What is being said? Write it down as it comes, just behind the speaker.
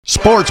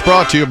Sports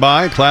brought to you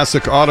by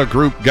Classic Auto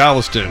Group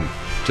Galveston.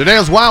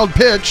 Today's Wild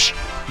Pitch,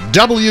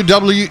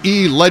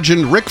 WWE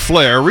legend Ric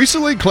Flair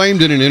recently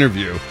claimed in an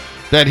interview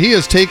that he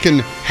has taken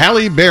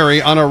Halle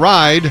Berry on a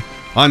ride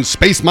on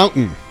Space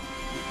Mountain.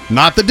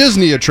 Not the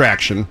Disney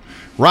attraction.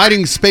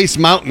 Riding Space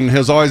Mountain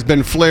has always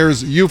been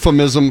Flair's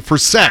euphemism for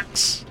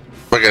sex.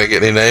 We're going to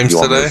get any names You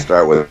want me today? to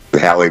start with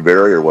Halle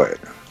Berry or what?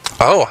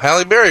 Oh,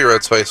 Halle Berry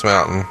rode Space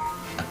Mountain.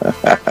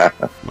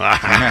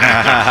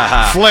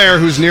 Flair,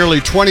 who's nearly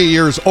 20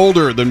 years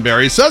older than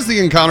Berry, says the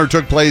encounter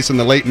took place in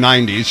the late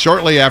 90s,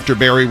 shortly after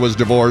Berry was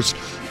divorced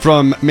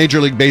from Major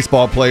League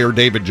Baseball player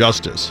David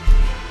Justice.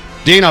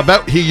 Dean, I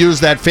bet he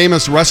used that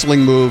famous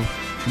wrestling move,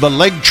 the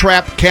leg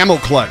trap camel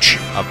clutch.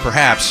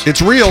 Perhaps.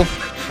 It's real.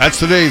 That's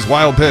today's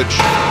Wild Pitch.